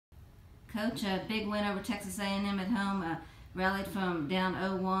Coach, a big win over Texas A&M at home, rallied from down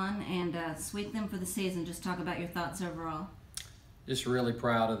 0-1 and sweeped them for the season. Just talk about your thoughts overall. Just really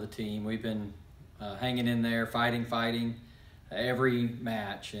proud of the team. We've been hanging in there, fighting every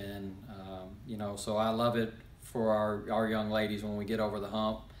match, and so I love it for our young ladies when we get over the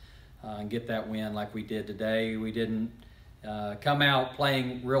hump and get that win like we did today. We didn't come out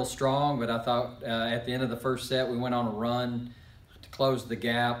playing real strong, but I thought at the end of the first set we went on a run to close the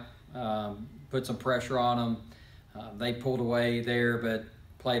gap, put some pressure on them. They pulled away there, but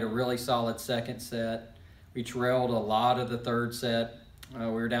played a really solid second set. We trailed a lot of the third set. We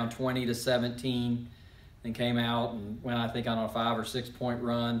were down 20-17, then came out and went, I think, on a 5 or 6 point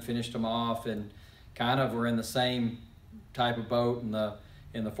run, finished them off, and kind of were in the same type of boat in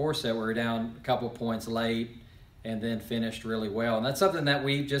the fourth set. We were down a couple of points late and then finished really well. And that's something that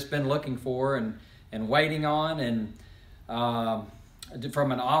we've just been looking for and waiting on. And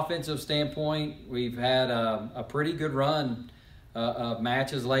from an offensive standpoint, we've had a pretty good run of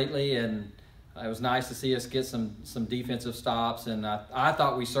matches lately, and it was nice to see us get some defensive stops. And I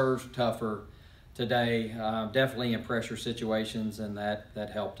thought we served tougher today, definitely in pressure situations, and that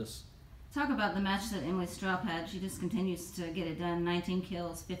helped us. Talk about the match that Emily Straub had. She just continues to get it done. 19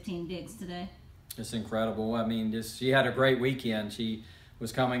 kills, 15 digs today. It's incredible. I mean, she had a great weekend. She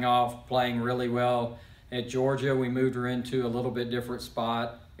was coming off playing really well at Georgia. We moved her into a little bit different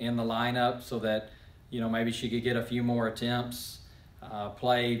spot in the lineup so that, maybe she could get a few more attempts,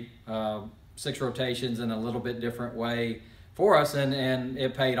 play 6 rotations in a little bit different way for us, and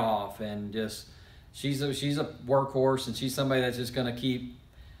it paid off. And just she's a workhorse, and she's somebody that's just going to keep,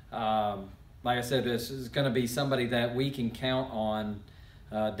 like I said, this is going to be somebody that we can count on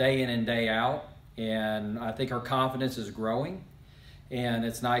day in and day out. And I think her confidence is growing, and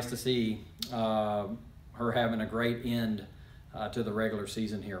it's nice to see her having a great end to the regular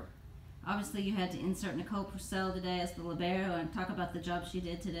season here. Obviously, you had to insert Nicole Purcell today as the libero, and talk about the job she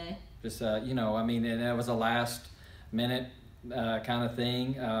did today. Just, and it was a last-minute kind of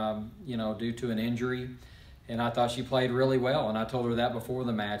thing, due to an injury. And I thought she played really well, and I told her that before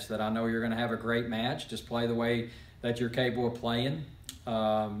the match, that I know you're going to have a great match. Just play the way that you're capable of playing.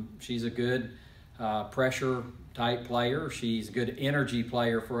 She's a good pressure-type player. She's a good energy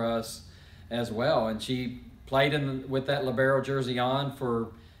player for us as well. And she played with that libero jersey on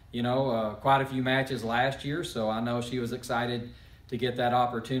for, quite a few matches last year. So I know she was excited to get that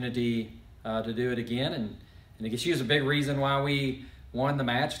opportunity to do it again. And again, she was a big reason why we won the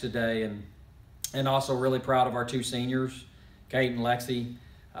match today. And also really proud of our 2 seniors, Kate and Lexi.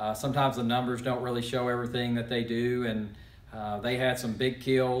 Sometimes the numbers don't really show everything that they do, and they had some big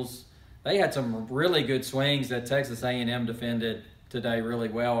kills. They had some really good swings that Texas A&M defended today really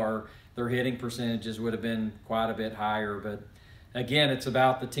well, or their hitting percentages would have been quite a bit higher. But again, it's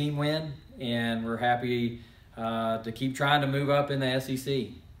about the team win, and we're happy to keep trying to move up in the SEC.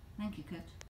 Thank you, Coach.